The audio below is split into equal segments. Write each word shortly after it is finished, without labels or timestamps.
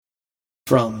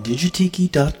from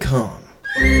digitiki.com.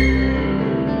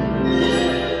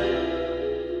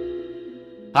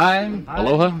 Hi,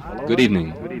 aloha, good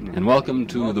evening, and welcome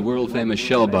to the world-famous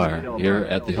Shell Bar here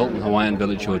at the Hilton Hawaiian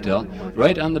Village Hotel,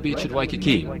 right on the beach at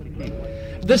Waikiki.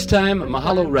 This time,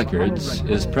 Mahalo Records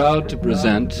is proud to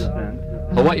present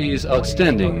Hawaii's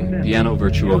outstanding piano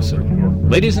virtuoso.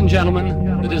 Ladies and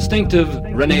gentlemen, the distinctive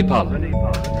Rene Paulo.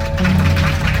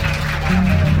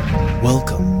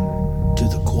 Welcome to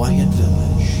the Quiet Village.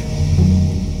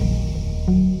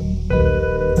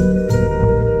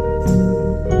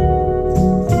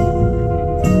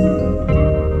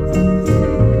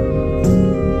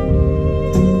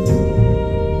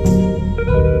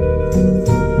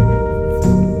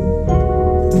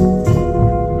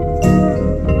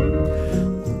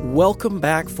 Welcome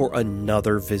back for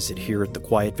another visit here at the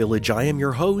Quiet Village. I am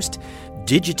your host,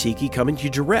 Digitiki, coming to you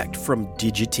direct from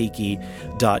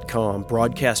digitiki.com,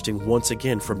 broadcasting once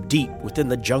again from deep within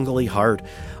the jungly heart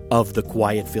of the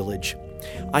Quiet Village.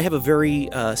 I have a very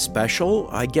special,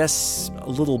 I guess a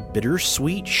little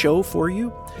bittersweet show for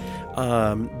you.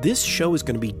 This show is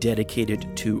going to be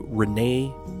dedicated to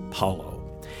Rene Paulo.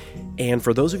 And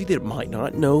for those of you that might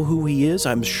not know who he is,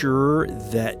 I'm sure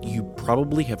that you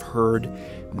probably have heard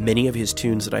many of his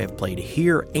tunes that I have played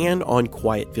here and on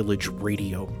Quiet Village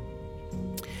Radio.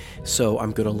 So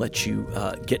I'm going to let you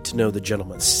get to know the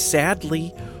gentleman.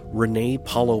 Sadly, Rene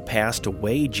Paulo passed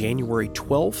away January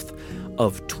 12th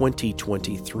of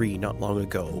 2023, not long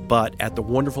ago, but at the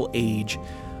wonderful age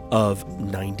of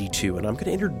 92. And I'm going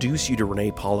to introduce you to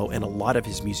Rene Paulo and a lot of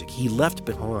his music. He left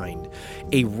behind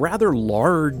a rather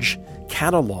large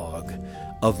catalog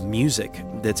of music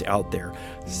that's out there,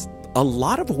 a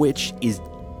lot of which is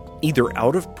either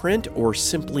out of print or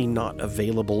simply not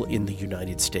available in the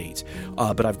United States.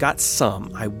 But I've got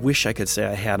some. I wish I could say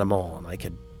I had them all and I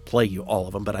could play you all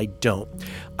of them, but I don't.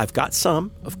 I've got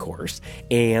some, of course,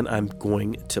 and I'm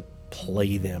going to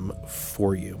play them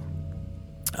for you.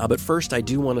 But first, I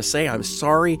do want to say I'm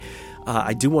sorry.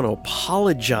 I do want to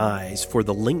apologize for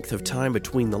the length of time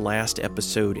between the last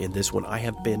episode and this one. I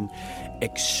have been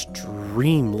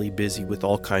extremely busy with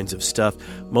all kinds of stuff,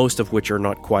 most of which are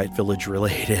not Quiet Village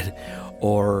related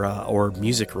or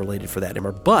music related for that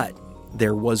matter. But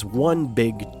there was one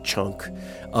big chunk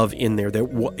of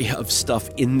stuff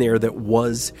in there that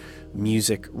was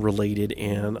music related,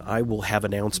 and I will have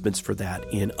announcements for that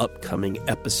in upcoming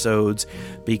episodes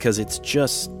because it's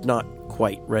just not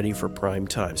quite ready for prime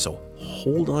time. So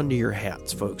hold on to your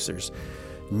hats, folks. There's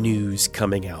news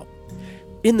coming out.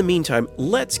 In the meantime,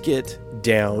 let's get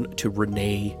down to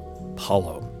Rene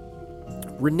Paulo.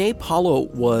 Rene Paulo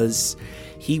was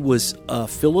a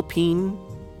Philippine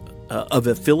of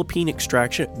a Philippine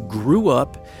extraction, grew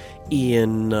up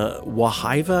in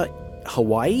Wahiva,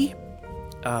 Hawaii,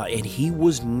 and he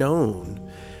was known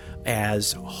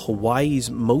as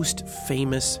Hawaii's most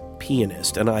famous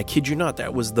pianist. And I kid you not,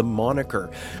 that was the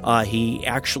moniker. He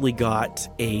actually got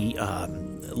a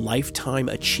Lifetime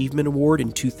Achievement Award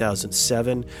in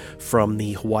 2007 from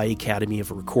the Hawaii Academy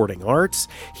of Recording Arts.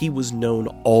 He was known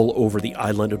all over the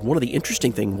island. And one of the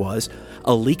interesting things was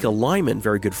Alika Lyman,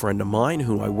 very good friend of mine,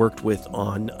 who I worked with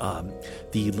on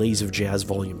the Lays of Jazz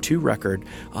Volume 2 record,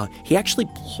 he actually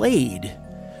played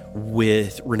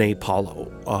with Rene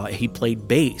Paulo. He played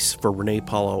bass for Rene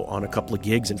Paulo on a couple of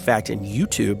gigs. In fact, in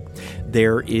YouTube,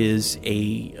 there is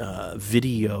a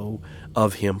video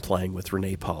of him playing with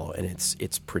Rene Paulo, and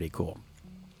it's pretty cool.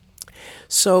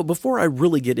 So before I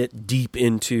really get deep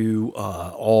into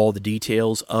all the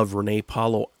details of Rene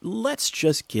Paulo, let's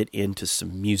just get into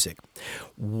some music.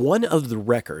 One of the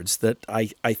records that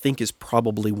I think is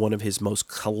probably one of his most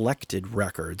collected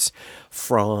records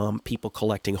from people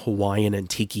collecting Hawaiian and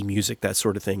tiki music, that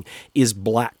sort of thing, is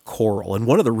Black Coral. And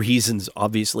one of the reasons,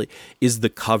 obviously, is the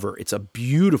cover. It's a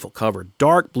beautiful cover,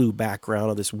 dark blue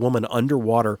background of this woman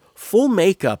underwater, full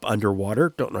makeup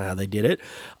underwater. Don't know how they did it.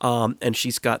 And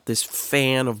she's got this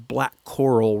fan of black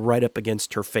coral right up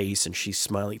against her face, and she's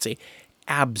smiling. It's a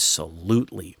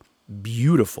absolutely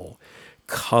beautiful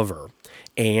cover.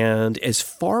 And as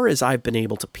far as I've been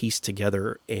able to piece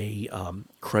together a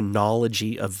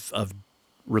chronology of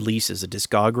releases, a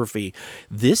discography,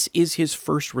 this is his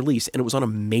first release, and it was on a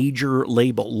major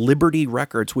label, Liberty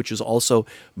Records, which is also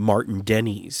Martin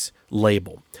Denny's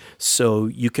label. So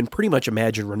you can pretty much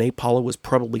imagine Rene Paulo was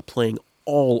probably playing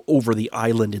all over the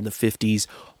island in the 50s,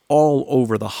 all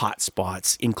over the hot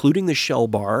spots, including the Shell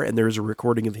Bar, and there's a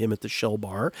recording of him at the Shell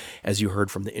Bar, as you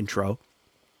heard from the intro.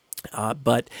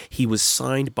 But he was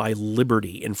signed by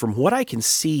Liberty, and from what I can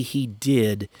see, he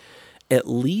did at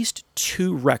least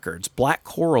 2 records. Black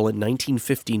Coral in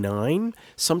 1959.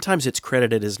 Sometimes it's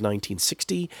credited as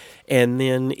 1960. And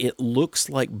then it looks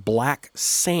like Black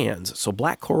Sands. So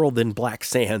Black Coral, then Black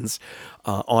Sands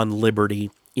on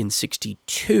Liberty in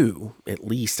 62. At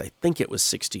least, I think it was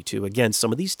 62. Again,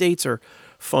 some of these dates are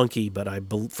funky, but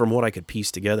from what I could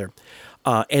piece together.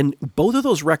 And both of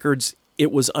those records,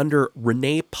 it was under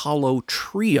Rene Paulo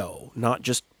Trio, not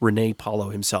just Rene Paulo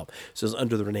himself. So it was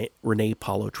under the Rene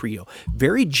Paulo Trio.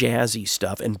 Very jazzy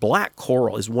stuff, and Black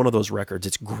Coral is one of those records.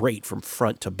 It's great from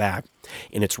front to back,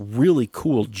 and it's really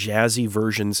cool jazzy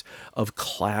versions of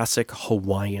classic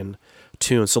Hawaiian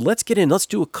tunes. So let's get in. Let's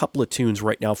do a couple of tunes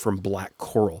right now from Black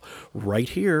Coral, right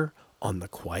here on The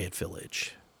Quiet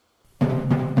Village.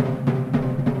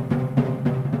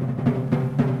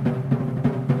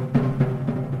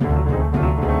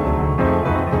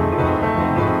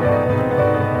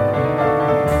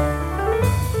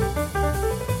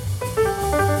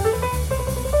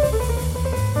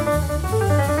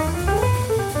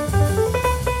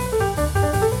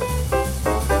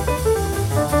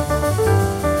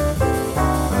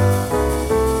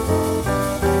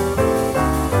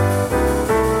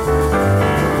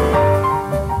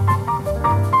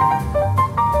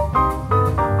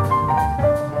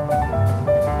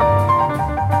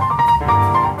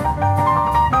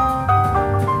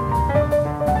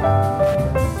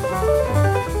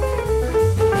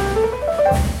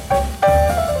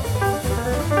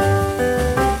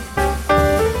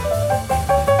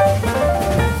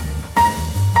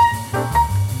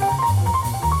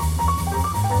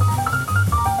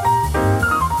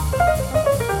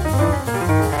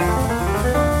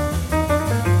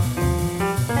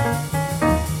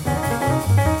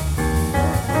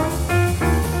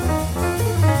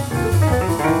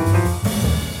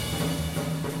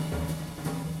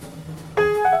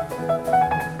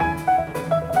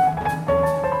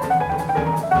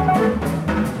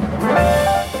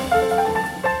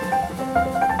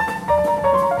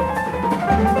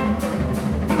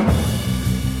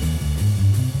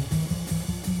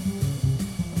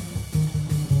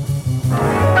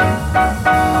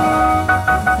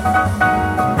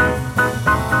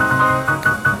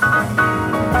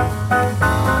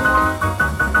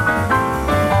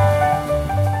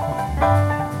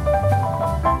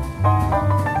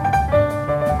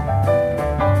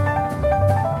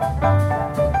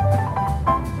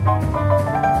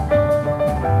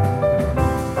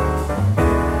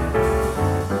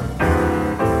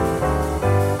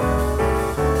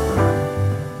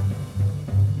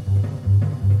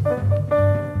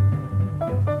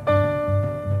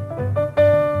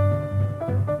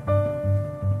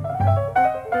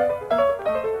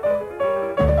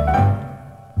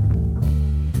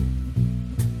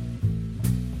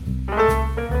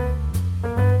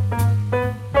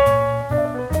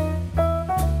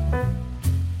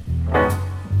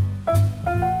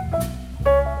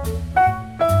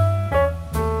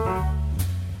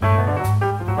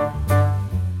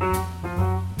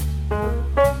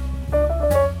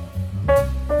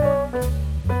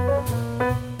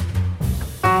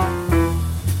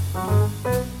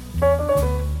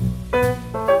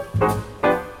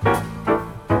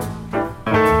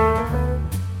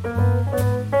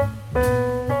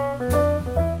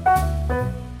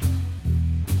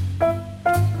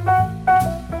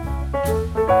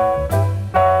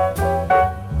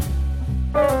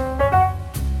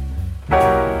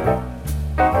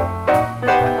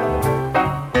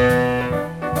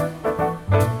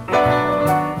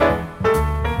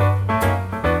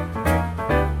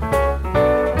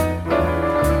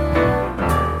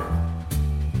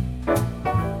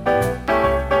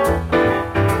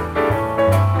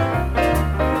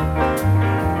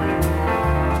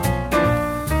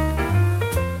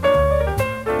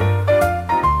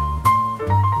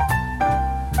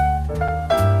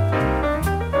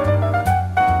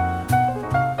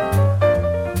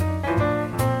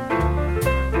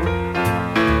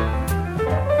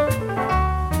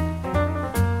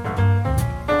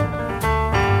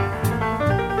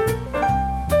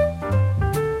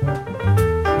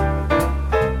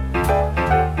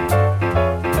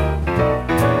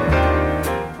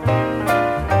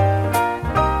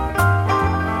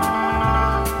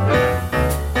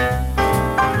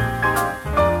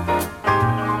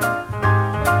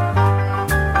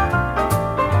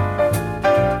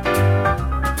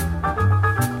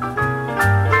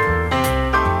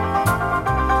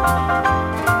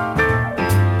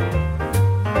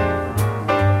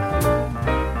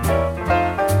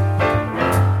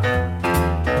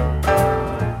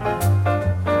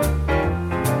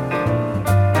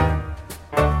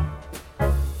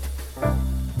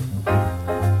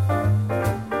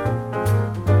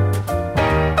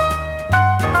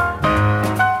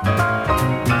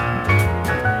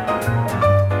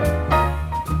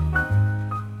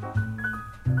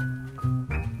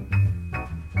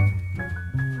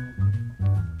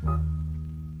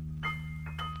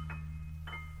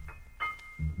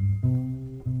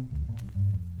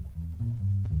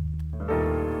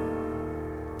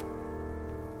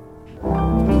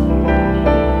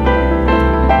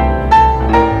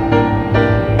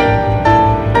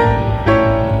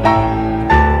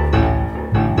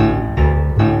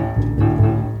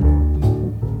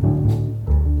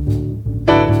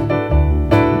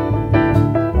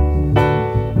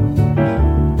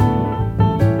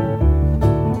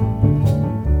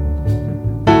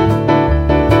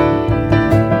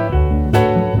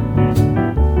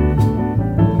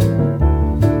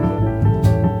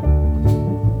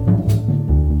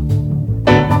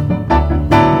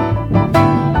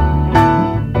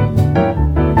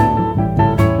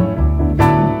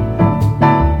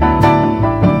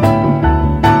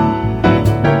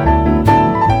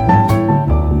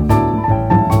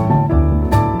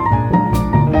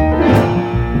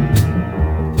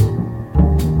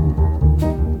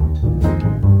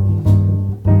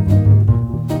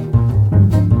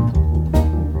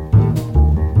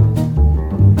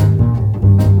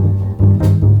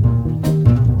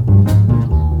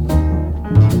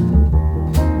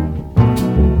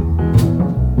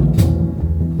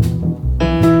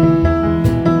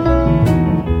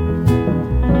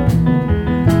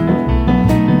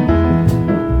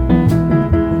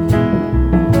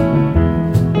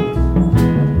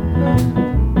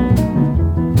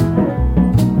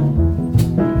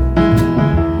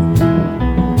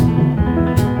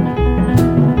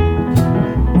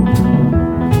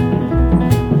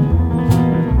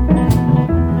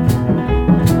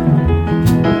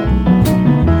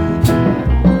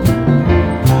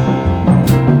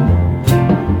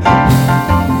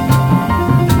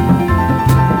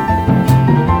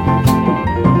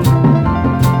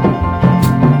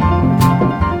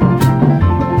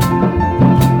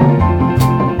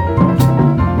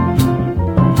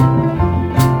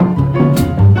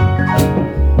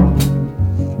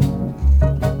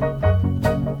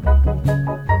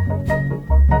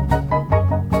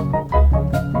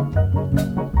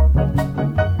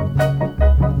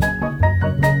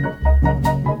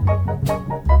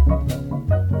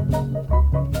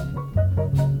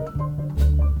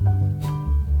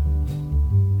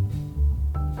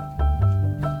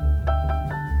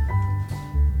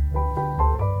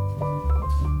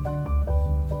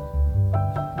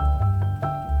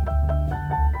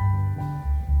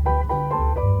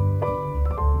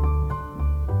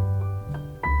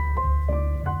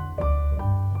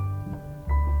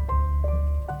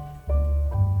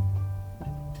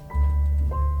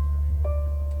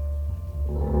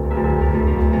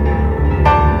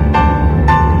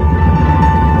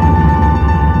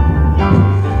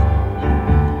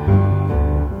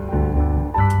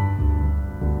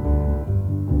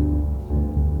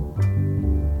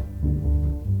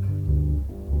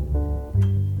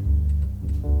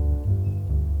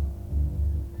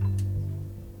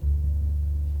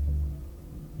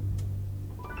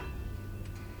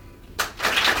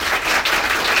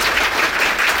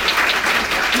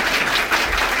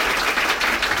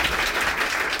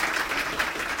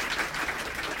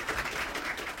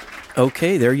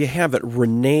 Okay, there you have it.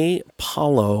 Rene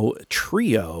Paulo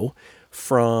Trio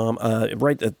from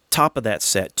right at the top of that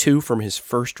set, 2 from his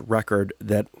first record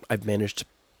that I've managed to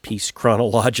piece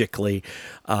chronologically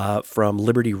from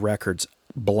Liberty Records,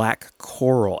 Black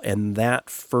Coral. And that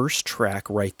first track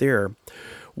right there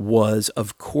was,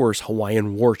 of course,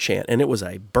 Hawaiian War Chant. And it was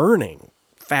a burning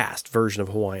fast version of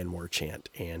Hawaiian War Chant,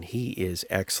 and he is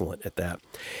excellent at that.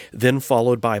 Then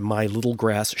followed by My Little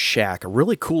Grass Shack, a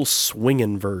really cool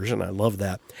swinging version. I love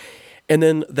that. And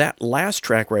then that last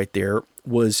track right there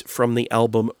was from the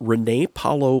album Rene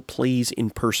Paulo Plays in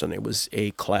Person. It was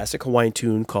a classic Hawaiian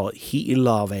tune called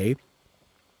Hi'ilave,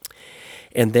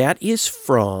 and that is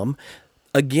from...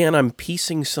 Again, I'm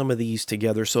piecing some of these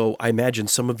together, so I imagine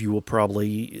some of you will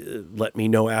probably let me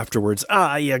know afterwards.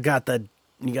 You got the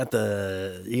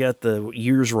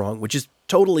years wrong, which is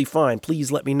totally fine.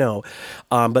 Please let me know.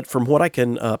 But from what I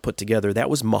can put together, that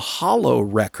was Mahalo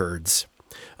Records.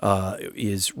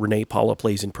 Is Rene Paulo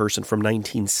Plays in Person from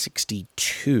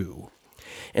 1962.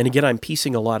 And again, I'm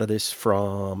piecing a lot of this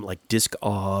from like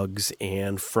Discogs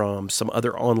and from some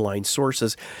other online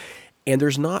sources. And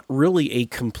there's not really a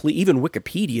complete, even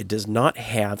Wikipedia does not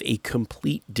have a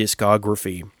complete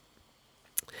discography.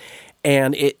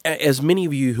 And as many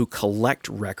of you who collect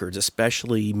records,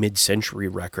 especially mid-century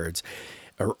records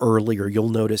or earlier, you'll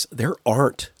notice there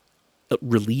aren't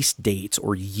release dates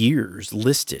or years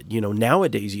listed.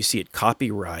 Nowadays you see it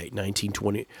copyright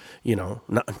 1920, not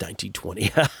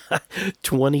 1920,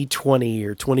 2020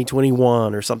 or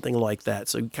 2021 or something like that.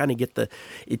 So you kind of get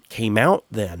it came out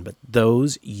then, but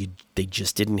they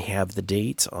just didn't have the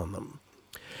dates on them.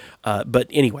 But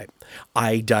anyway,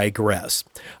 I digress.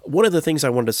 One of the things I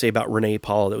wanted to say about Rene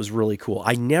Paulo that was really cool,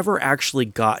 I never actually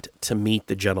got to meet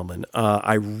the gentleman.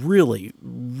 I really,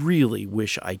 really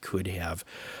wish I could have.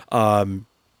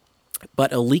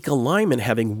 But Alika Lyman,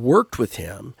 having worked with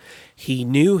him, he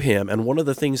knew him. And one of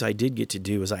the things I did get to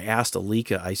do is I asked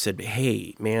Alika, I said,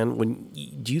 hey, man,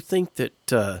 do you think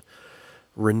that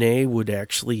Rene would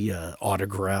actually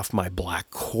autograph my Black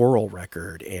Coral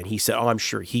record? And he said, I'm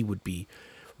sure he would be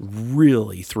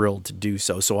really thrilled to do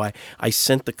so. So I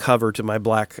sent the cover to my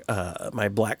Black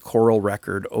Coral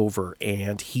record over,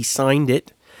 and he signed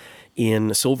it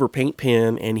in a silver paint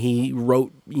pen, and he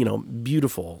wrote,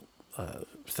 beautiful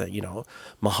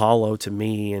mahalo to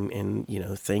me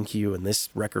and thank you. And this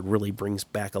record really brings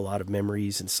back a lot of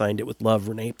memories, and signed it with love,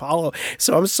 Rene Paulo.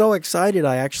 So I'm so excited.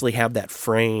 I actually have that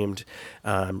framed.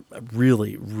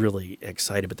 Really, really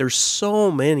excited. But there's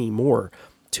so many more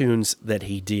tunes that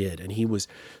he did, and he was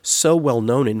so well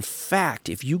known. In fact,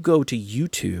 if you go to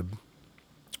YouTube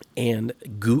and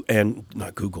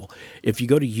not Google, if you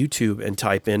go to YouTube and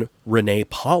type in Rene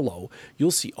Paulo,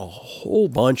 you'll see a whole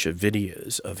bunch of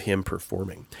videos of him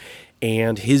performing.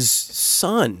 And his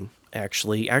son,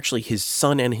 actually his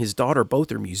son and his daughter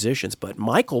both are musicians, but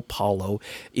Michael Paulo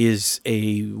is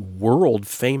a world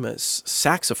famous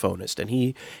saxophonist, and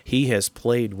he has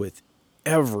played with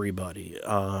everybody.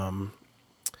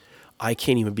 I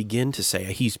can't even begin to say.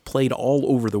 He's played all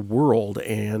over the world,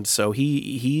 and so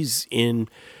he's in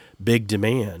big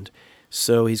demand.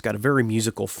 So he's got a very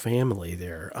musical family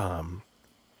there.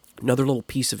 Another little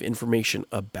piece of information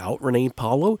about Rene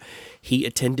Paulo: he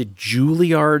attended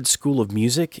Juilliard School of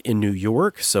Music in New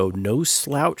York, so no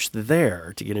slouch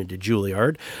there to get into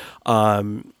Juilliard.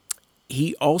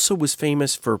 He also was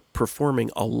famous for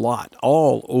performing a lot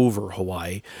all over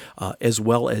Hawaii, as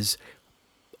well as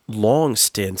long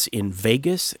stints in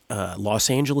Vegas, Los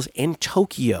Angeles, and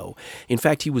Tokyo. In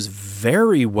fact, he was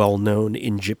very well known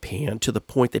in Japan to the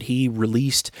point that he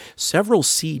released several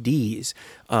CDs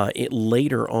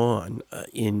later on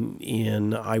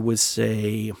in I would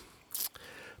say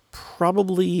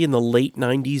probably in the late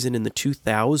 90s and in the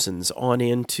 2000s on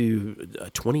into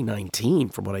 2019,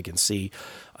 from what I can see,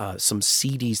 some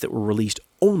CDs that were released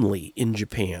only in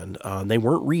Japan. They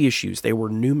weren't reissues, they were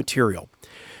new material.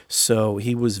 So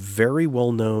he was very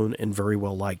well known and very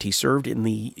well liked. He served in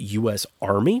the U.S.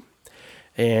 Army,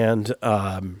 and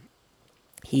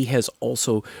he has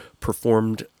also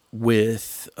performed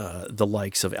with the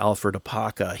likes of Alfred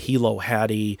Apaka, Hilo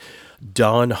Hattie,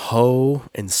 Don Ho,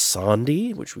 and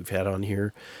Sandy, which we've had on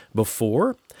here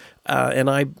before. And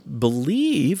I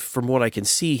believe, from what I can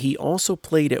see, he also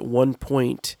played at one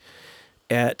point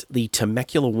at the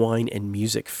Temecula Wine and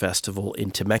Music Festival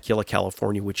in Temecula,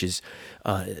 California, which is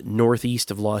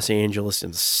northeast of Los Angeles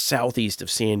and southeast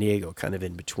of San Diego, kind of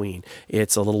in between.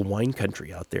 It's a little wine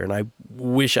country out there, and I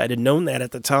wish I'd have known that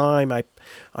at the time.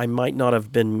 I might not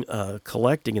have been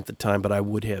collecting at the time, but I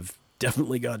would have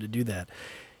definitely got to do that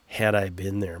had I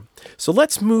been there. So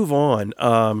let's move on.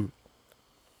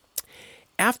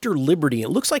 after Liberty, it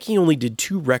looks like he only did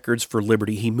 2 records for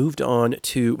Liberty. He moved on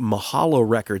to Mahalo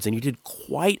Records, and he did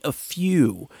quite a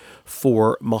few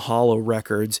for Mahalo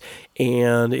Records.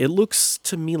 And it looks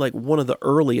to me like one of the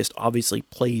earliest, obviously,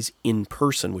 plays in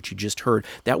person, which you just heard.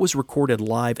 That was recorded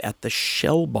live at the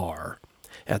Shell Bar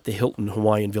at the Hilton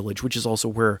Hawaiian Village, which is also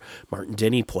where Martin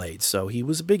Denny played. So he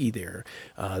was a biggie there.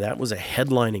 That was a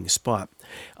headlining spot.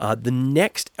 The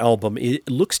next album, it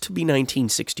looks to be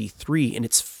 1963, and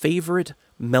it's Favorite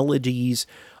Melodies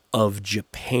of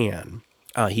Japan.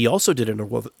 He also did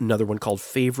another one called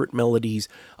Favorite Melodies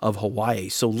of Hawaii.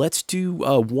 So let's do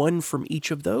one from each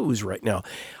of those right now.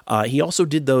 He also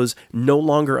did those no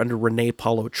longer under Rene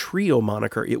Paulo Trio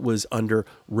moniker. It was under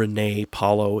Rene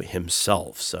Paulo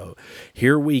himself. So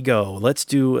here we go. Let's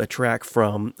do a track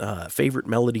from Favorite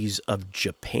Melodies of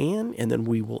Japan, and then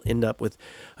we will end up with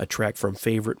a track from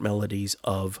Favorite Melodies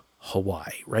of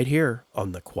Hawaii right here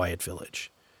on The Quiet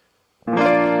Village.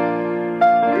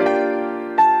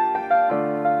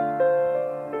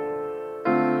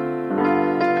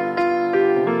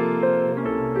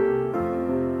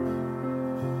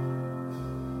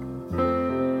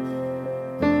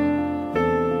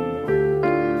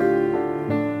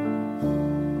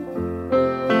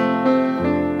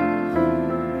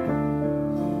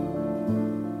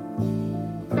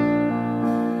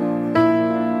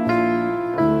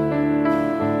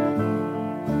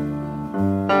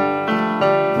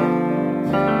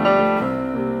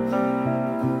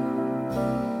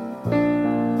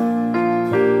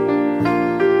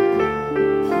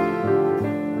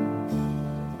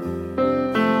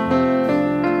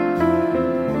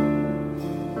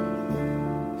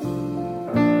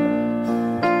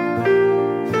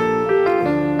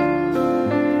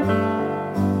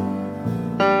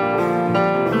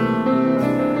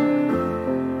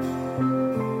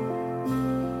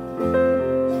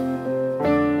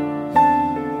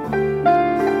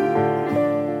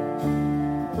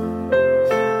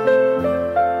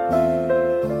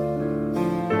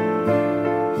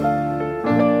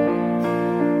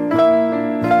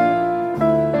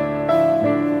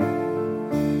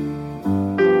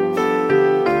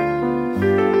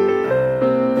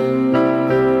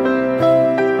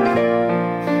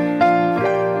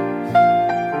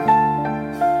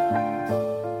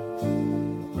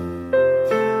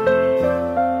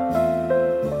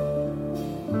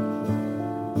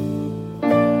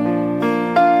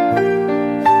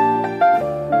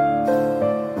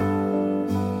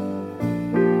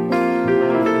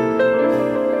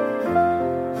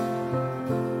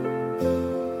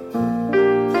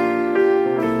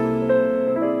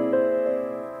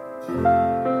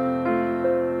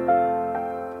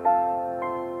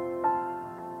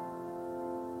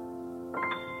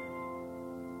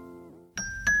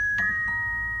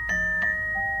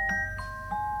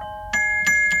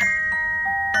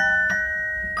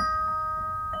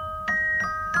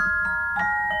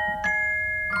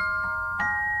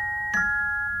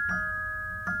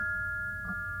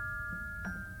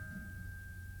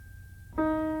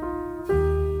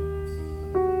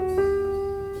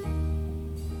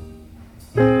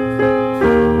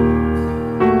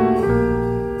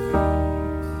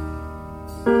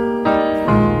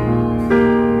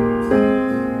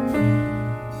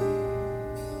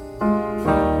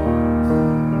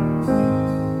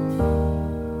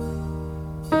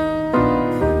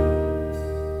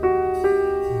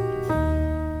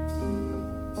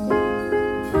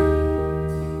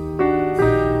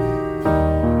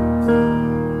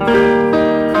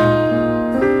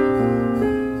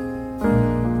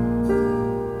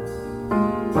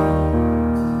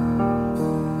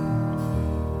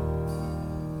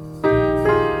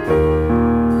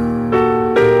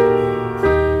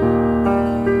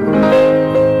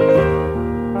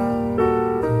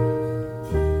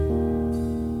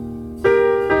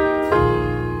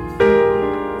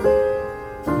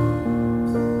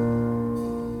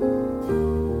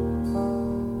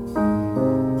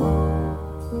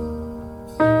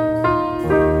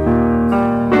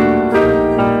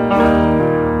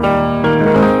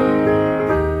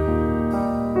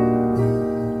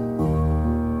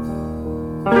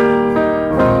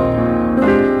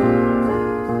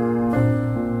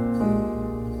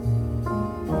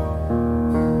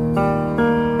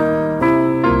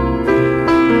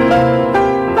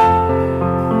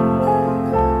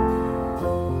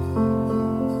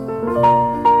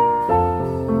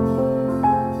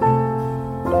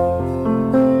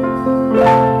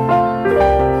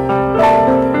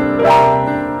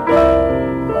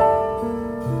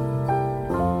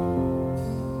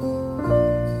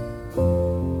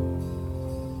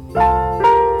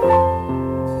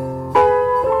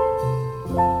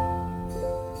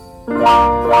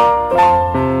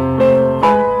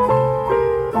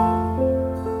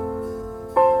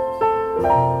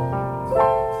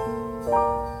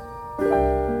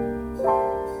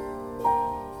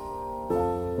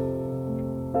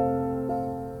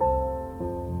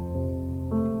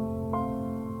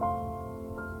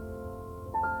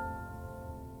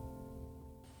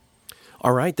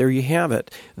 All right, there you have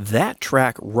it. That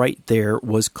track right there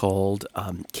was called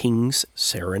King's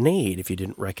Serenade, if you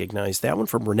didn't recognize that one,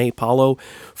 from Rene Paulo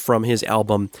from his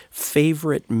album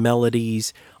Favorite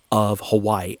Melodies of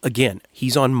Hawaii. Again,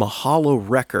 he's on Mahalo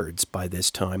Records by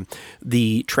this time.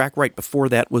 The track right before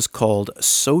that was called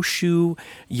Soshu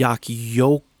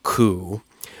Yakyoku.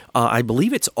 I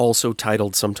believe it's also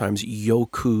titled sometimes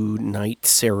Yoku Night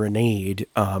Serenade.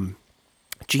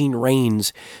 Gene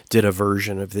Rains did a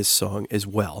version of this song as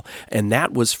well, and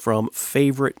that was from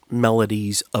Favorite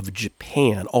Melodies of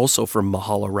Japan, also from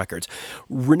Mahalo Records.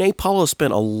 Rene Paulo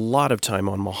spent a lot of time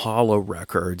on Mahalo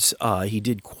Records. He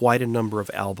did quite a number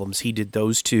of albums. He did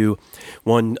those two,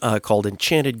 one called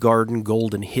Enchanted Garden,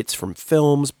 Golden Hits from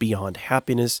Films, Beyond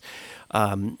Happiness,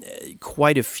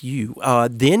 quite a few.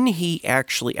 Then he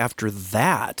actually, after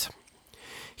that,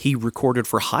 he recorded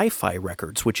for Hi-Fi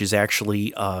Records, which is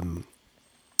actually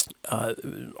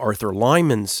Arthur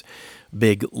Lyman's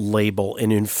big label.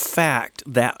 And in fact,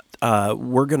 that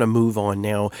we're going to move on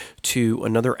now to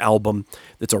another album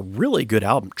that's a really good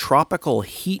album, Tropical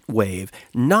Heat Wave.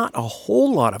 Not a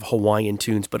whole lot of Hawaiian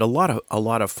tunes, but a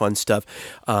lot of fun stuff.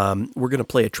 We're going to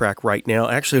play a track right now.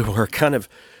 Actually, we're kind of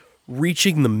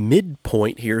reaching the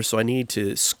midpoint here, so I need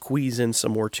to squeeze in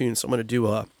some more tunes. So I'm going to do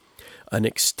an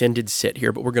extended set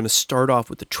here, but we're going to start off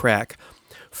with the track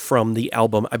from the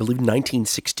album, I believe,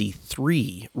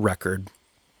 1963 record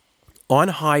on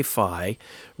Hi-Fi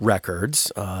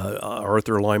Records,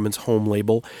 Arthur Lyman's home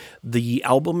label. The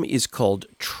album is called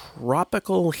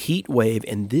Tropical Heat Wave,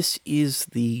 and this is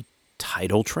the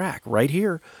title track right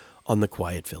here on The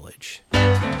Quiet Village.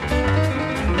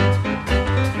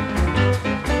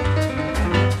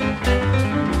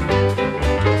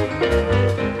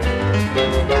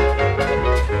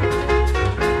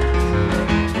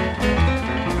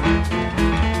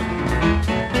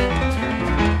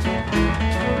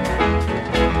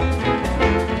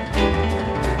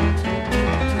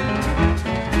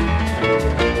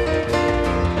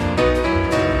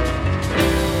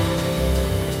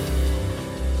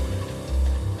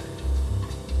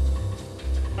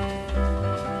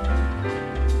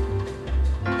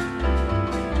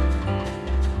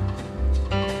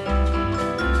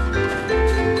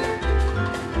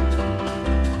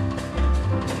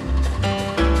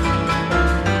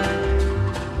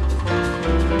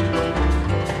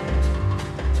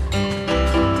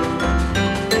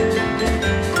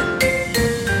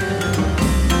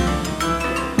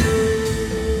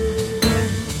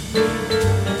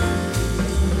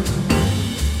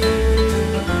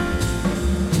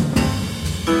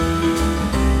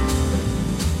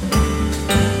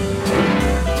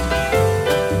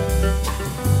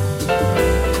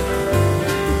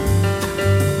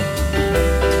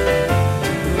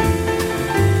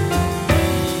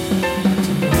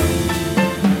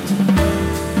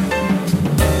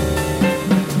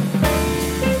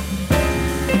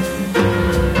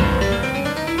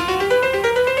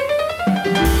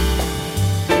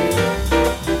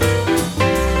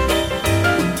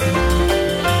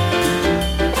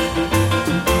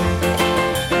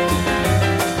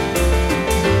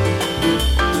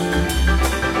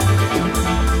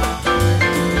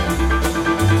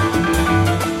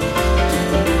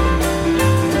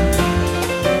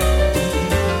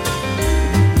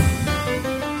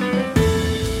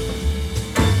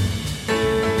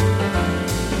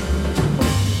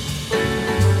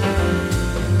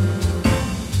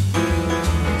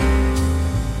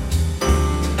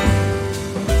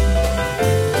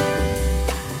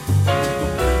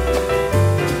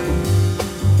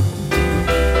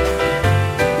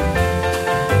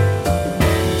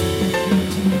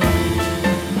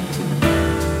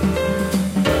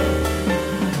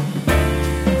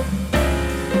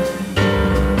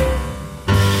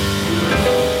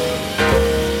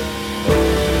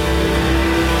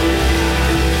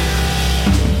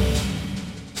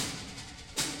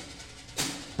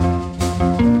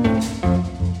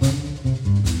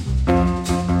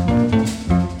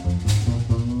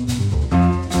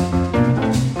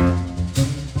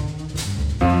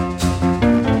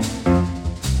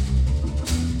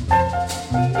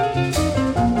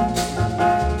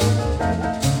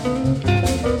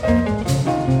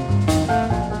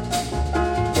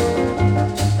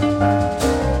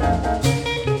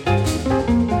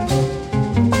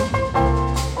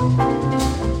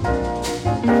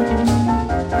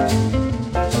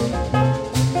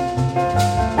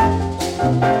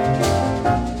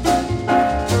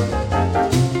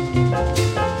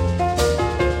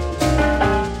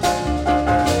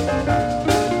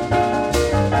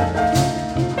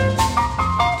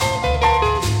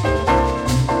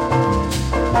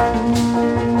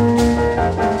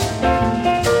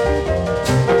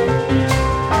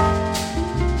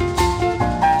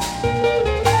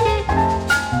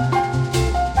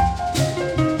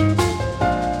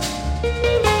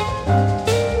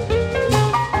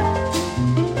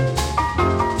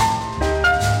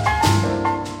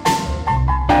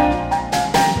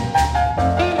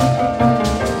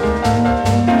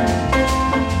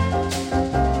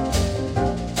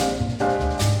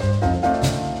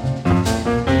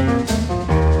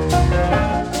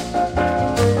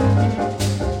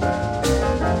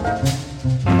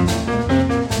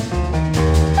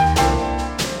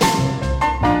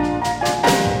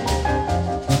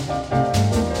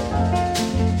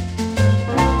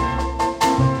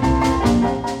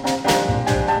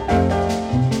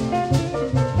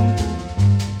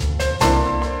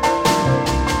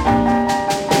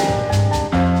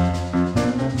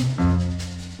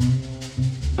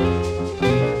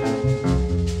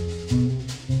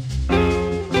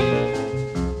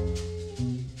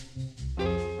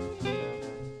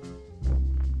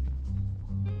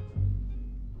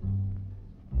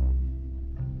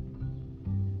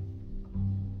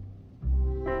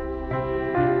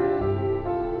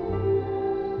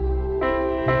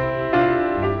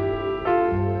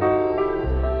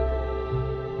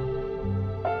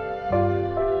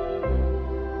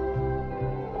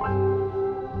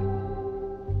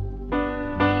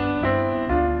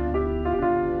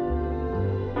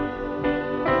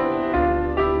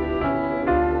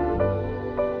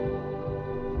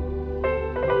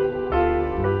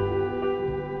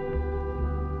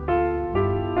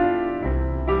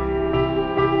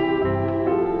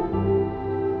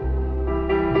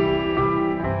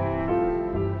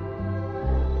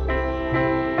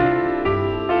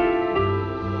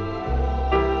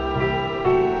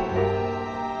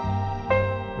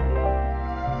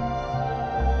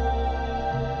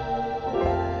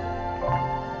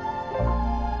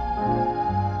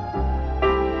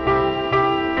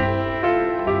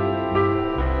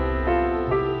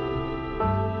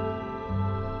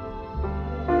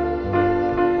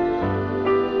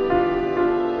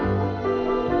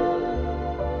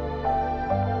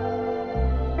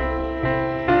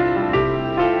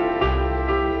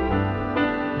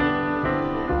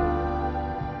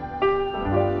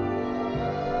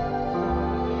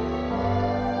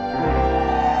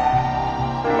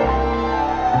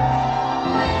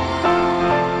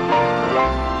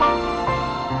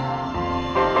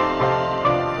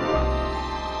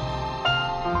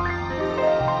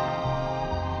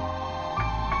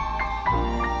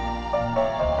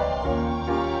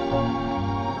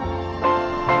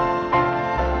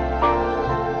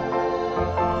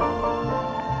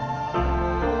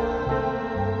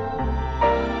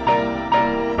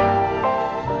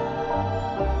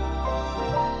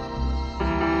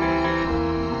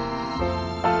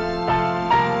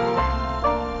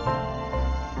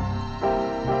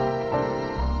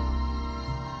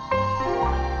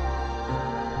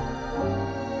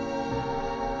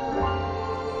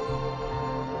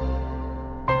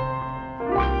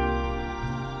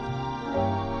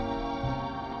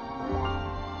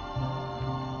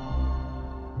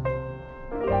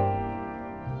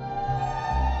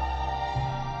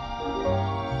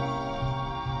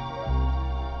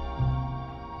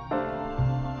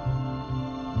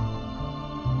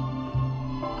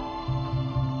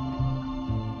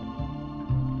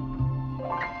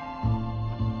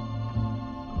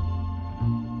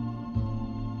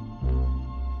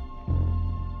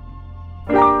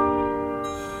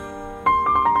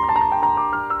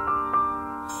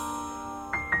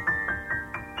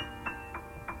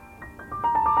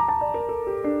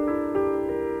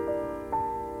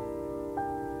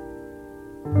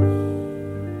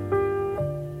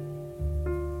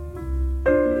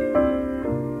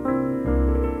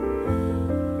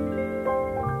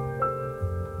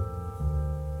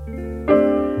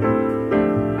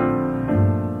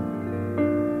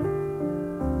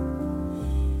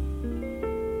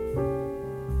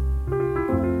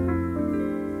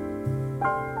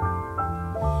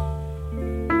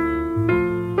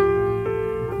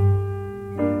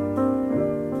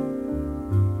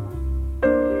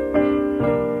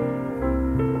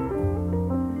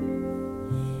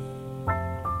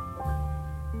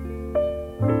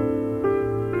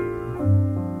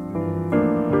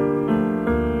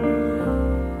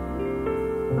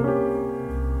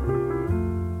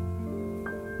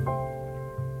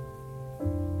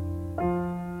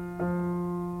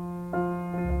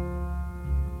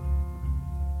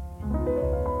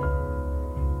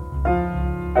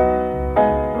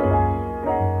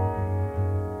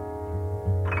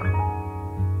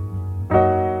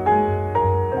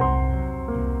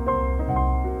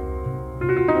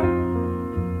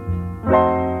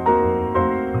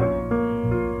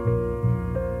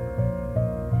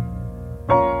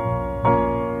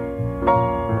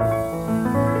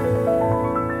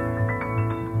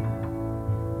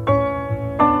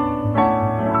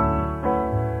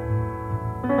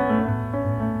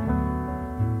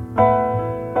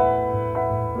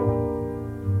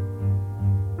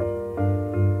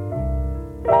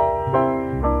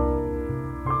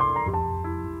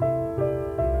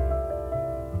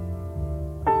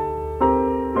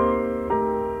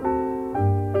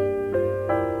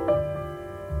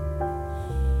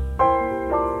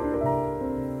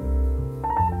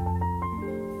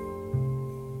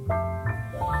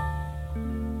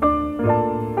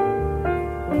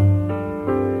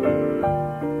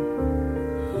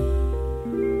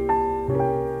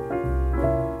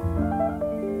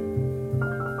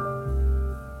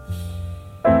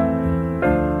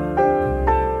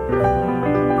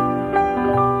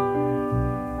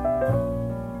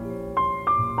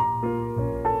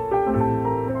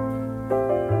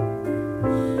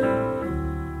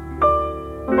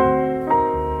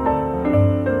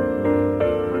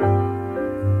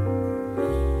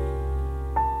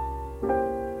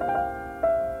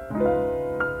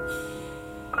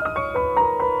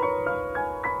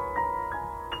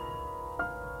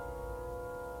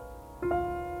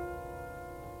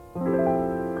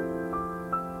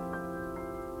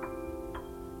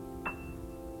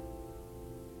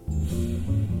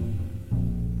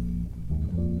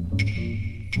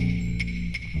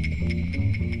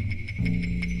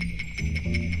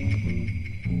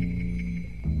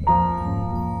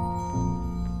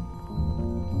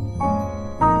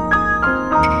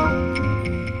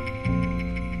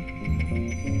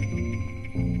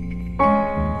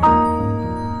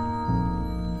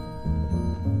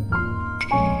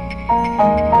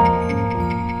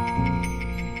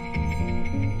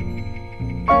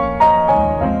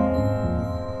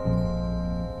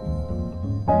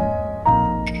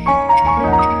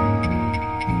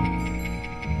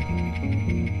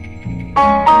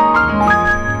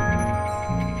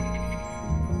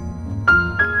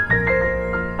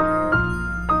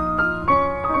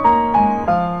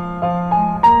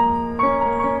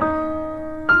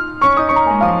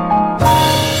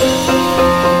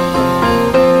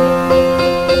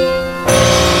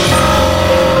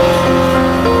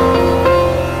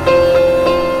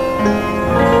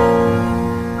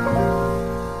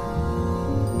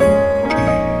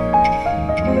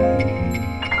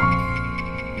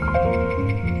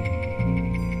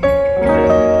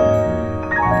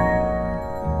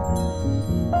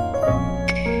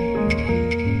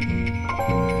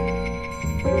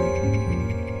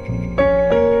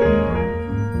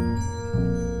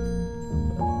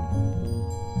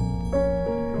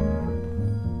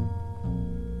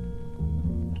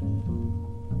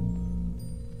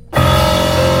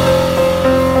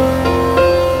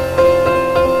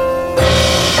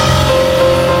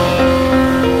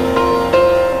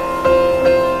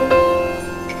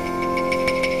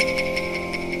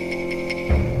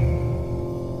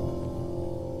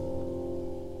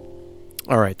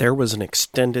 All right, there was an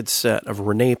extended set of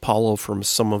Rene Paulo from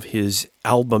some of his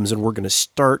albums, and we're going to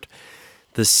start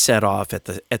the set off at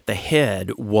the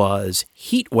head was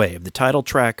Heat Wave, the title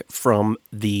track from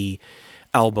the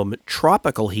album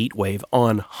Tropical Heat Wave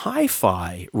on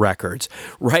Hi-Fi Records.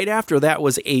 Right after that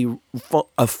was a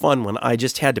fun one I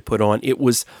just had to put on. It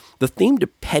was the theme to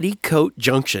Petticoat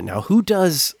Junction. Now, who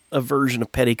does a version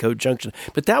of Petticoat Junction?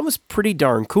 But that was pretty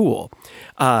darn cool.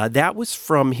 That was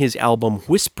from his album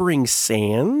Whispering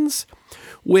Sands,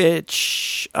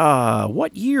 which,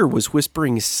 what year was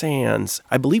Whispering Sands?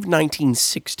 I believe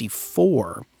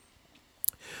 1964.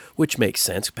 Which makes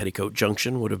sense. Petticoat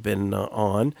Junction would have been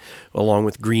on, along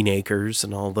with Green Acres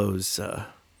and all those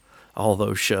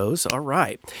shows. All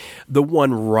right. The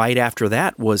one right after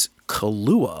that was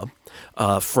Kahlua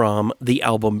from the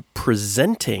album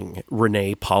Presenting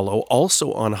Rene Paulo,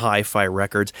 also on Hi-Fi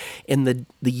Records. And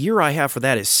the year I have for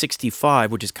that is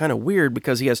 65, which is kind of weird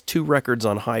because he has 2 records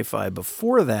on Hi-Fi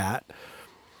before that.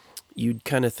 You'd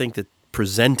kind of think that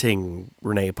Presenting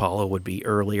Rene Paulo would be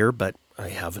earlier, but I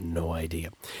have no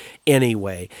idea.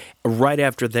 Anyway, right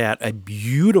after that, a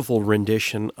beautiful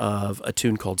rendition of a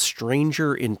tune called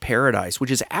Stranger in Paradise,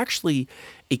 which is actually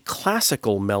a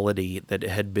classical melody that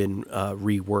had been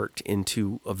reworked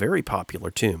into a very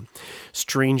popular tune.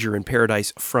 Stranger in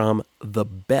Paradise from the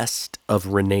best of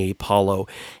Rene Paulo.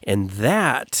 And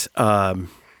that, I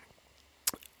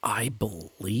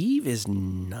believe, is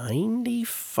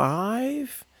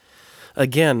 95?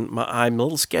 Again, I'm a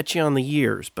little sketchy on the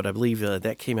years, but I believe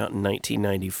that came out in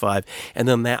 1995. And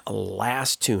then that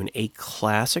last tune, a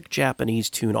classic Japanese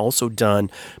tune, also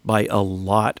done by a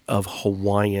lot of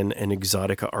Hawaiian and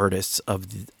exotica artists of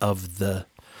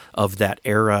that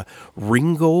era,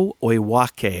 Ringo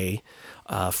Oiwake,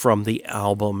 from the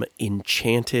album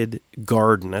Enchanted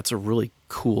Garden. That's a really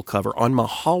cool cover on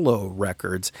Mahalo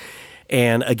Records.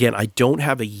 And again, I don't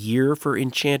have a year for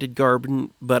Enchanted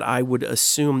Garden, but I would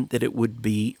assume that it would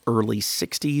be early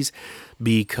 60s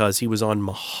because he was on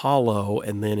Mahalo,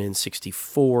 and then in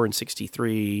 64 and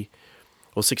 63,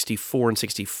 well, 64 and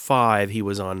 65, he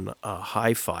was on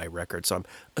Hi-Fi Records. So I'm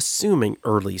assuming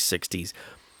early 60s.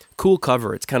 Cool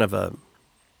cover. It's kind of a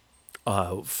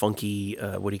funky,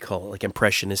 what do you call it, like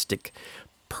impressionistic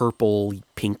purple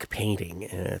pink painting.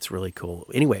 And it's really cool.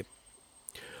 Anyway,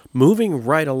 moving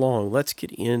right along, let's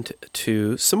get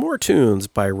into some more tunes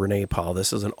by Rene Paulo.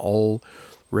 This is an all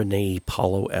Rene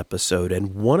Paulo episode,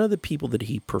 and one of the people that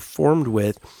he performed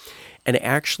with, and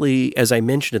actually, as I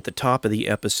mentioned at the top of the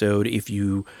episode, if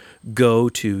you go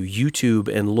to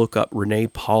YouTube and look up Rene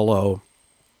Paulo,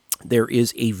 there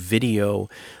is a video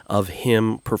of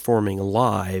him performing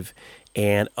live,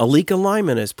 and Alika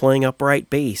Lyman is playing upright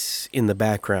bass in the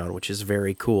background, which is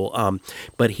very cool.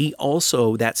 But he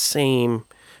also, that same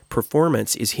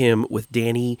performance is him with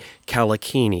Danny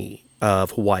Kalakini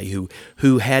of Hawaii,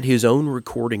 who had his own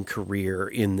recording career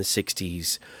in the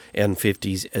 60s and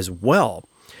 50s as well.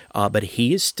 But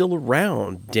he is still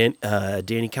around. Danny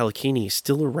Kalakini is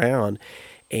still around,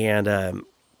 and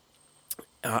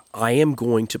I am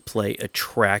going to play a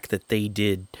track that they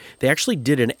did. They actually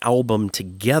did an album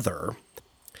together,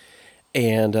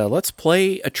 and let's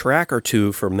play a track or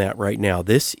two from that right now.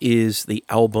 This is the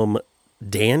album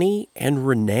Danny and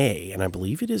Rene, and I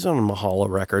believe it is on Mahalo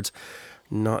Records.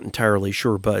 Not entirely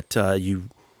sure, but you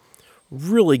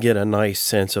really get a nice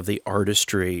sense of the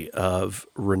artistry of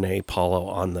Rene Paulo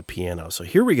on the piano. So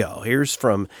here we go. Here's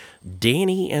from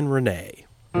Danny and Rene.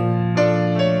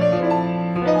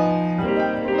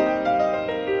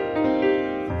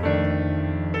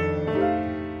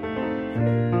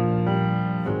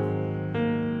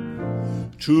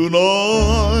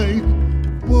 Tonight,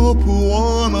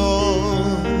 Mapuana,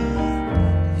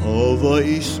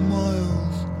 Hawaii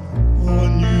smiles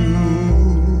on you.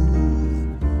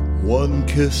 One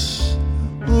kiss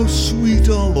of sweet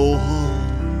aloha.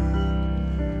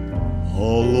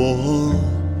 Aloha,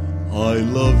 I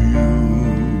love you.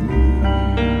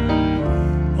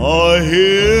 I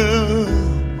hear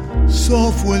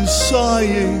soft wind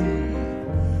sighing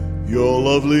your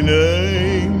lovely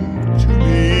name to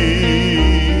me.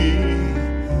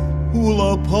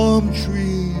 Hula palm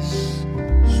trees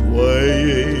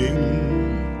swaying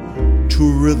to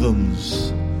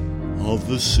rhythms of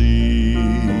the sea.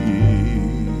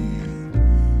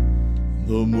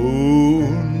 The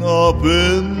moon up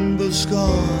in the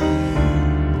sky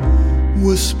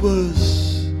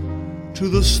whispers to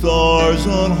the stars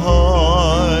on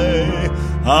high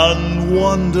and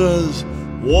wonders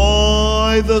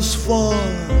why thus far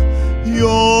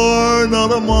you're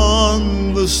not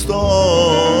among the stars.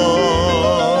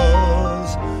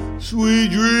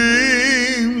 Sweet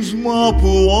dreams,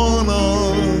 Mapuana,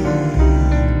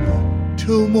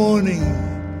 till morning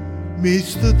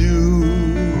meets the dew.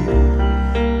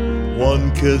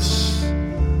 One kiss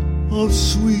of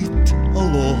sweet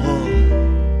aloha.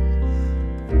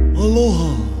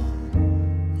 Aloha,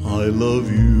 I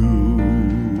love you.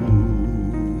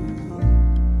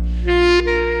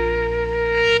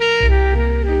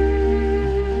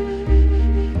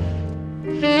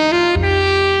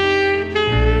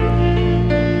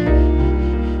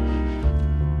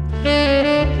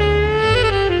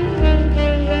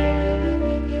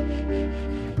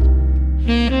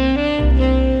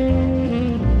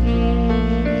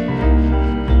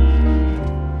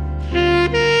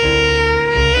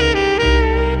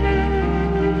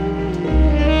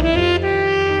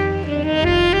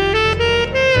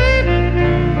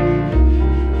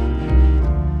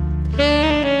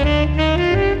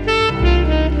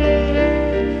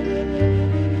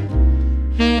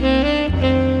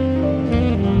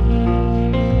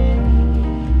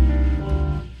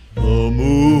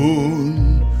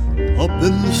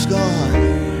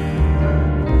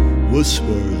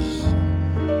 Whispers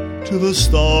to the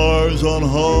stars on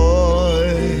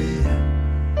high,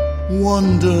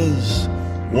 wonders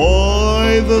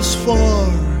why thus far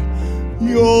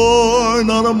you're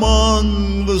not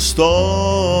among the stars.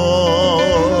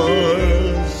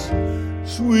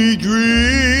 Sweet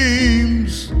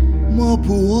dreams,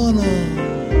 Mapuana,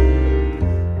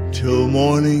 till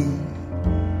morning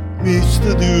meets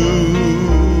the dew.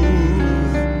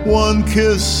 One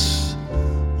kiss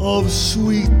of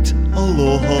sweet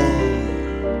aloha.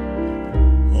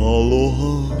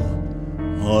 Aloha,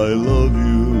 I love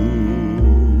you.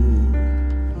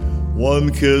 One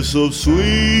kiss of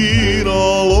sweet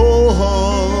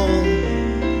aloha.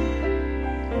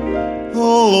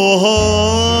 Aloha,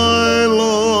 I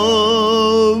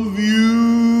love you.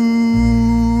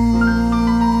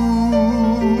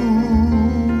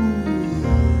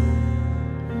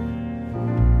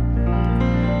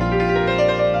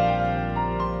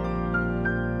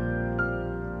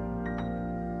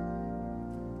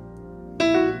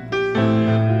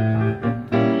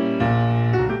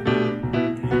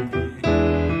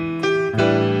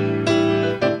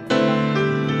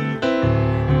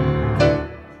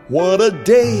 What a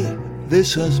day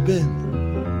this has been.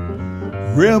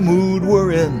 Rare mood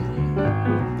we're in.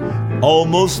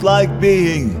 Almost like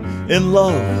being in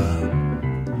love.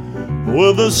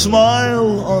 With a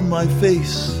smile on my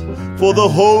face for the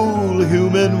whole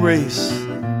human race.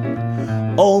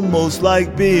 Almost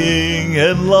like being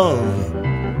in love.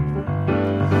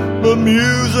 The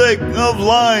music of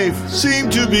life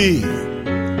seemed to be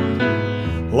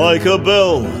like a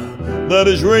bell that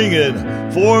is ringing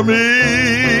for me.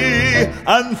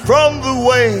 And from the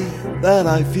way that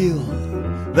I feel,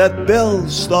 that bell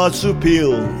starts to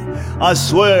peal. I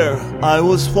swear I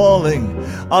was falling.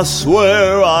 I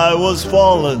swear I was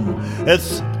falling.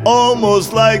 It's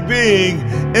almost like being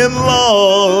in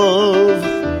love.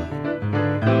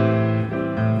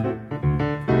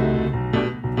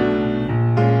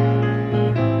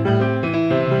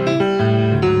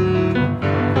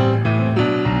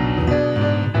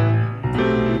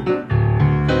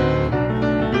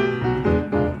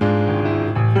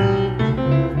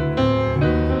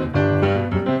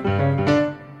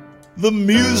 The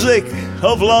music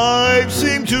of life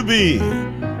seemed to be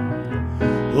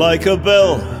like a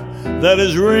bell that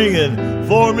is ringing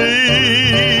for me.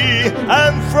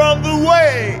 And from the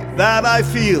way that I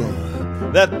feel,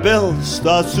 that bell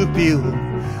starts to peal.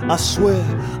 I swear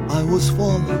I was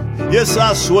falling. Yes,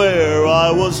 I swear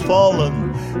I was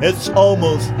falling. It's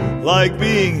almost like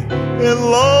being in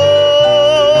love.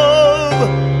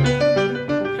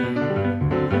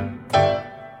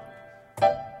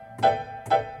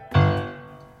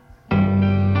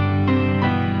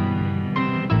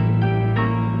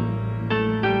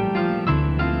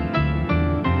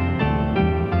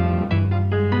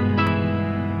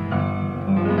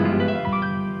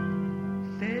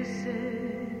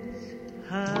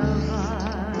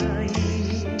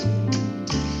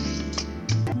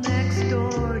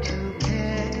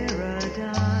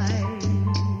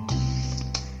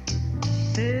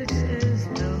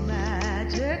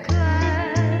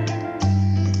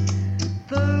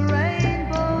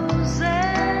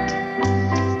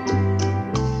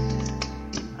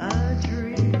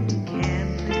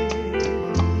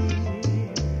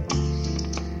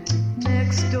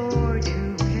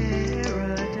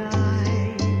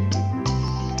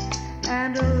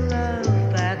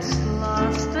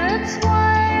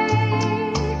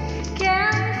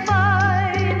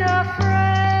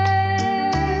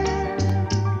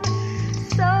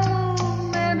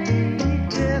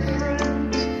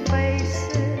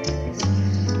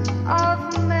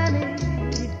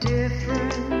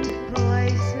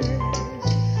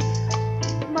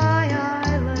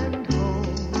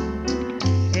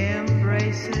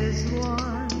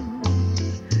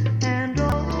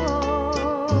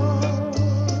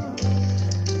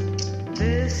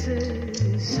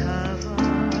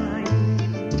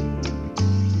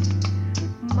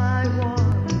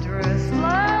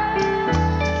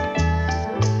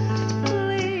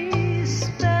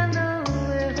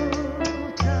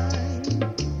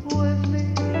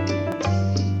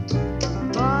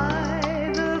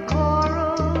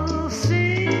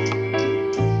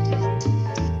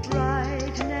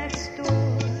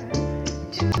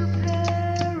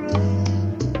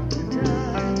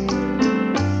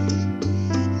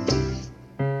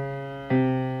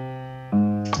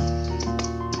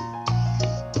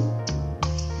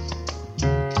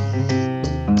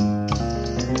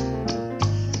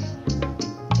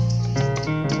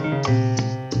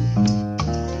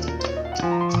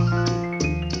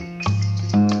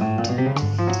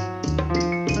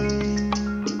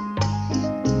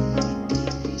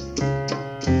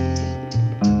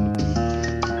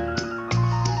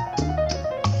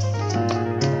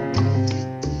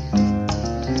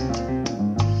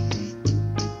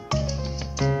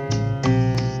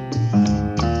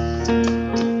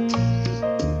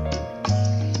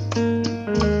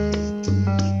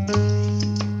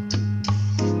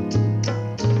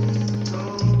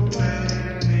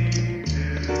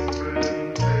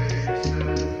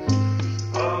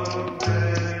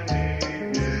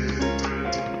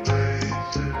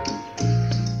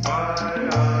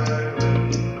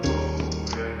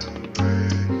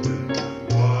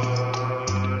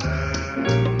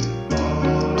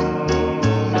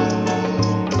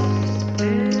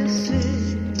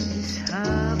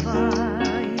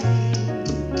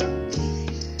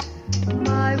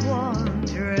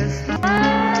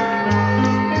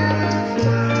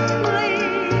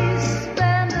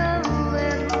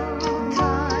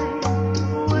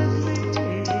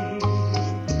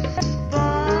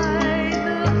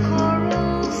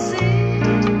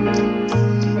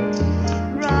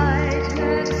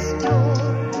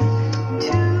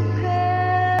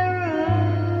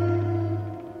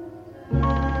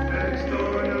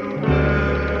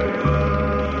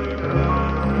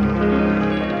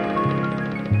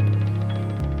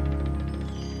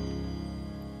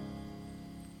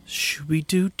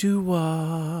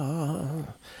 Shoo-be-doo-doo-wah.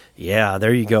 Yeah,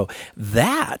 there you go.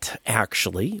 That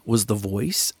actually was the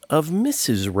voice of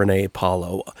Mrs. Rene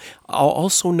Paulo,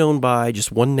 also known by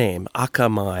just one name,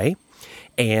 Akamai.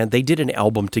 And they did an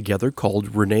album together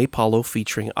called Rene Paulo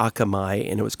featuring Akamai,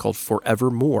 and it was called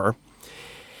Forevermore.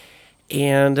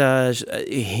 And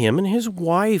him and his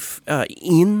wife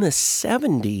in the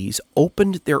 70s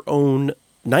opened their own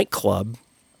nightclub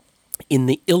in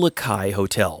the Ilokai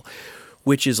Hotel,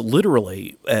 which is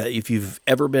literally, if you've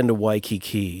ever been to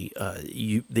Waikiki,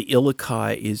 the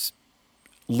Ilokai is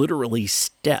literally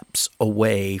steps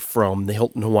away from the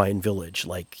Hilton Hawaiian Village.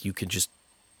 Like, you could just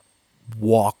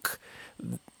walk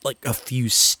like a few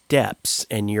steps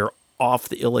and you're off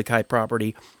the Ilokai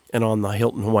property and on the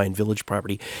Hilton Hawaiian Village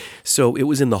property. So it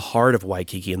was in the heart of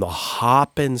Waikiki, in the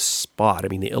hoppin' spot. I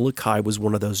mean, the Ilokai was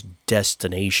one of those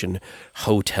destination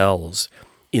hotels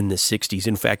in the 60s.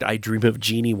 In fact, I Dream of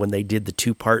Jeannie, when they did the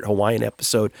 2-part Hawaiian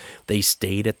episode, they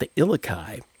stayed at the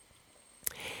Ilokai.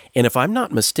 And if I'm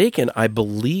not mistaken, I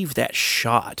believe that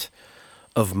shot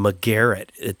of McGarrett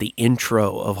at the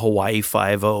intro of Hawaii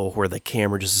Five-0, where the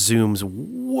camera just zooms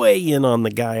way in on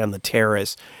the guy on the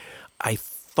terrace, I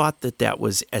thought that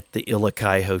was at the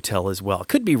Ilokai Hotel as well.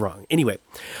 Could be wrong. Anyway,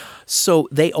 so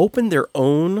they opened their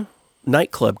own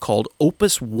nightclub called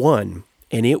Opus One,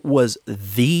 and it was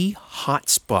the hot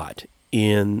spot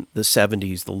in the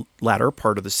 70s, the latter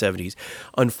part of the 70s.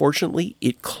 Unfortunately,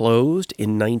 it closed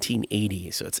in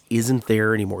 1980, so it isn't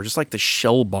there anymore, just like the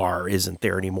Shell Bar isn't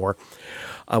there anymore.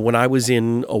 When I was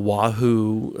in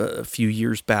Oahu a few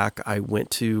years back, I went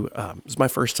to, it was my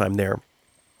first time there,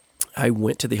 I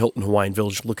went to the Hilton Hawaiian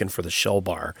Village looking for the Shell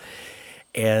Bar.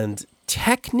 And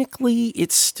technically,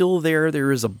 it's still there.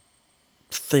 There is a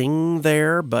thing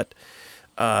there, but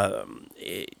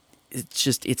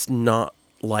it's not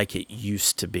like it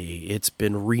used to be. It's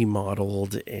been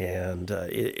remodeled, and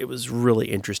it was really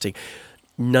interesting.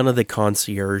 None of the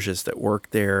concierges that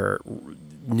worked there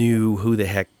knew who the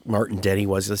heck Martin Denny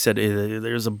was. I said,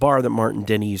 there's a bar that Martin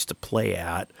Denny used to play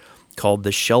at called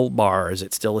the Shell Bar. Is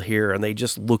it still here? And they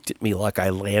just looked at me like I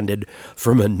landed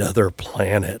from another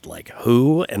planet. Like,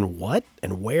 who and what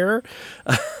and where?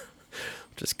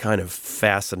 Just kind of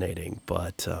fascinating.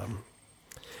 But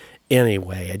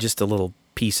anyway, just a little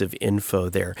piece of info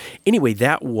there. Anyway,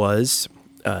 that was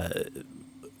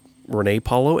Rene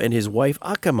Paulo and his wife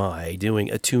Akamai doing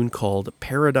a tune called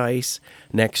Paradise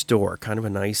Next Door. Kind of a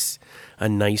nice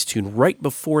tune. Right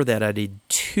before that, I did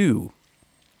two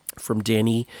from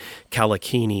Danny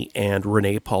Kalakini and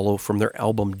Rene Paulo from their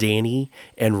album Danny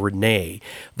and Rene.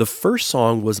 The first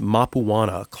song was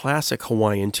Mapuana, a classic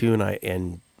Hawaiian tune,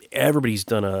 and everybody's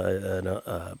done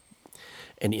an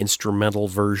instrumental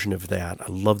version of that. I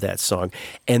love that song.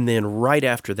 And then right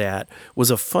after that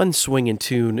was a fun swinging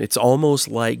tune. It's almost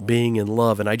like Being in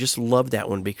Love, and I just love that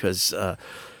one because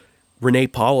Rene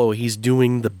Paulo, he's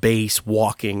doing the bass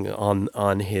walking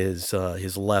on his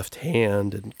left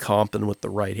hand and comping with the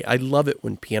right hand. I love it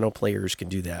when piano players can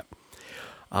do that.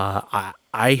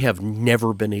 I have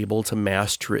never been able to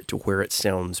master it to where it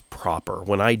sounds proper.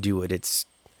 When I do it, it's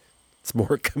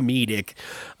more comedic,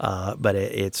 but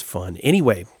it's fun.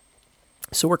 Anyway,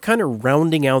 so we're kind of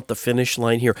rounding out the finish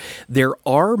line here. There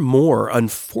are more.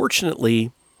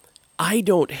 Unfortunately, I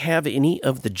don't have any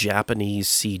of the Japanese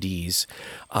CDs.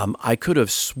 I could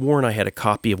have sworn I had a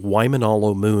copy of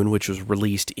Waimanalo Moon, which was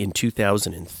released in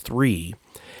 2003.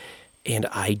 And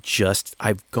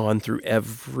I've gone through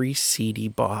every CD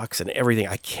box and everything.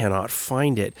 I cannot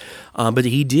find it. But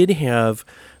he did have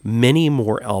many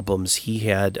more albums. He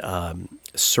had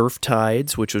Surf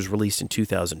Tides, which was released in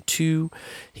 2002.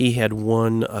 He had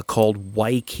one called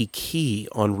Waikiki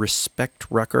on Respect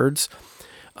Records.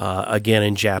 Again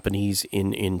in Japanese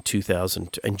in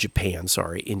 2000, in Japan,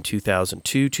 in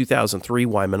 2002, 2003,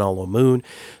 Waimanalo Moon,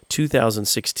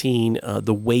 2016,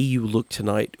 The Way You Look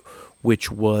Tonight,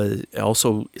 which was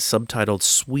also subtitled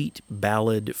Sweet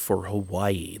Ballad for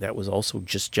Hawaii. That was also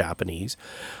just Japanese.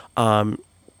 And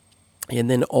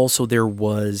then also there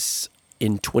was,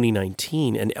 in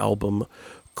 2019, an album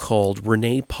called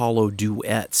Rene Paulo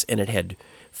Duets, and it had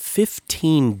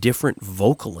 15 different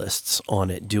vocalists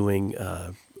on it doing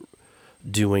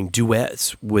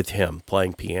duets with him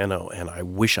playing piano, and I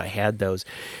wish I had those.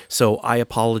 So I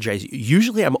apologize.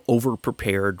 Usually I'm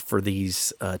over-prepared for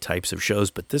these types of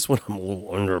shows, but this one I'm a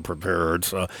little under-prepared,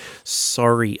 so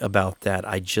sorry about that.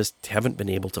 I just haven't been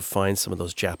able to find some of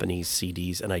those Japanese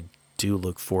CDs, and I do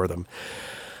look for them.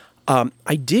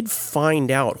 I did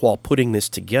find out while putting this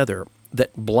together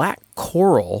that Black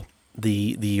Coral,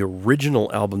 the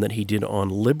original album that he did on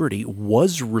Liberty,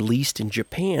 was released in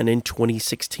Japan in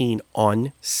 2016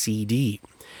 on CD.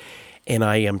 And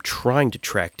I am trying to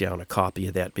track down a copy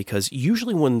of that because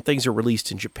usually when things are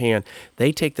released in Japan,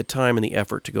 they take the time and the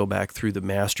effort to go back through the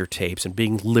master tapes. And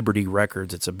being Liberty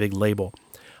Records, it's a big label.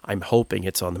 I'm hoping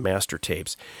it's on the master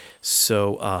tapes.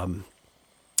 So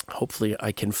hopefully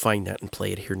I can find that and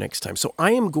play it here next time. So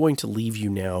I am going to leave you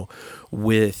now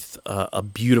with a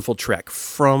beautiful track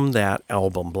from that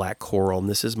album, Black Coral. And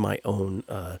this is my own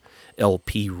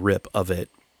LP rip of it.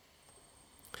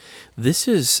 This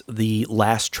is the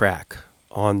last track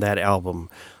on that album,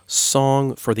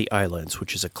 Song for the Islands,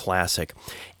 which is a classic.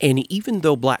 And even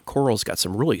though Black Coral's got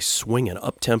some really swinging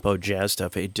up-tempo jazz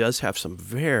stuff, it does have some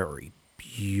very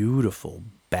beautiful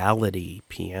ballady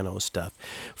piano stuff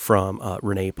from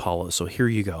Rene Paulo. So here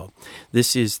you go.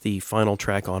 This is the final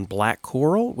track on Black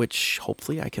Coral, which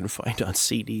hopefully I can find on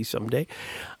CD someday.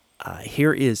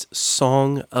 Here is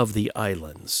Song of the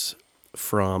Islands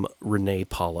from Rene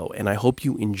Paulo, and I hope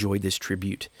you enjoyed this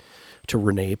tribute to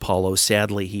Rene Paulo.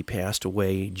 Sadly, he passed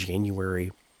away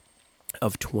January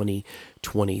of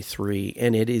 2023,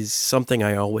 and it is something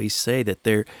I always say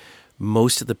that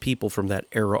most of the people from that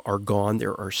era are gone.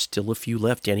 There are still a few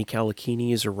left. Danny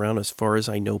Calichini is around as far as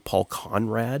I know. Paul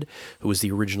Conrad, who was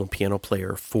the original piano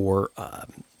player for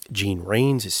Gene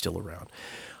Raines, is still around.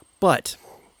 But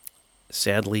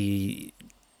sadly,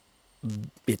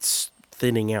 it's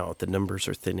thinning out. The numbers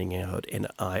are thinning out. And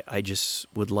I just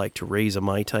would like to raise a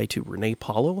Mai Tai to Rene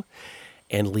Paulo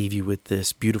and leave you with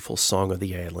this beautiful Song of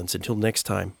the Islands. Until next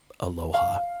time,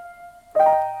 aloha.